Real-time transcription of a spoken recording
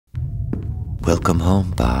Welcome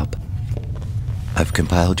home, Bob. I've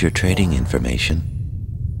compiled your trading information.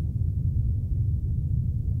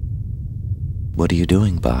 What are you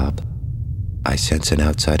doing, Bob? I sense an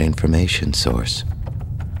outside information source.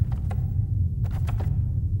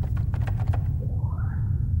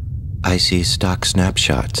 I see stock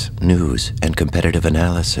snapshots, news, and competitive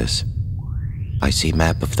analysis. I see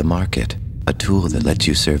map of the market, a tool that lets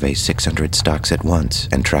you survey 600 stocks at once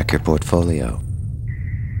and track your portfolio.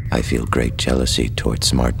 I feel great jealousy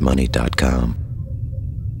towards SmartMoney.com.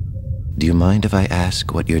 Do you mind if I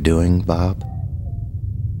ask what you're doing, Bob?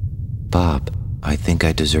 Bob, I think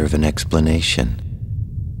I deserve an explanation.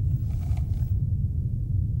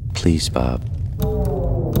 Please, Bob.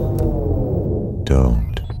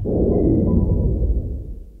 Don't.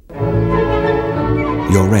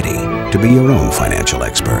 You're ready to be your own financial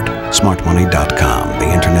expert. SmartMoney.com,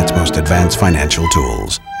 the internet's most advanced financial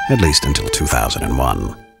tools, at least until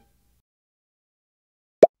 2001.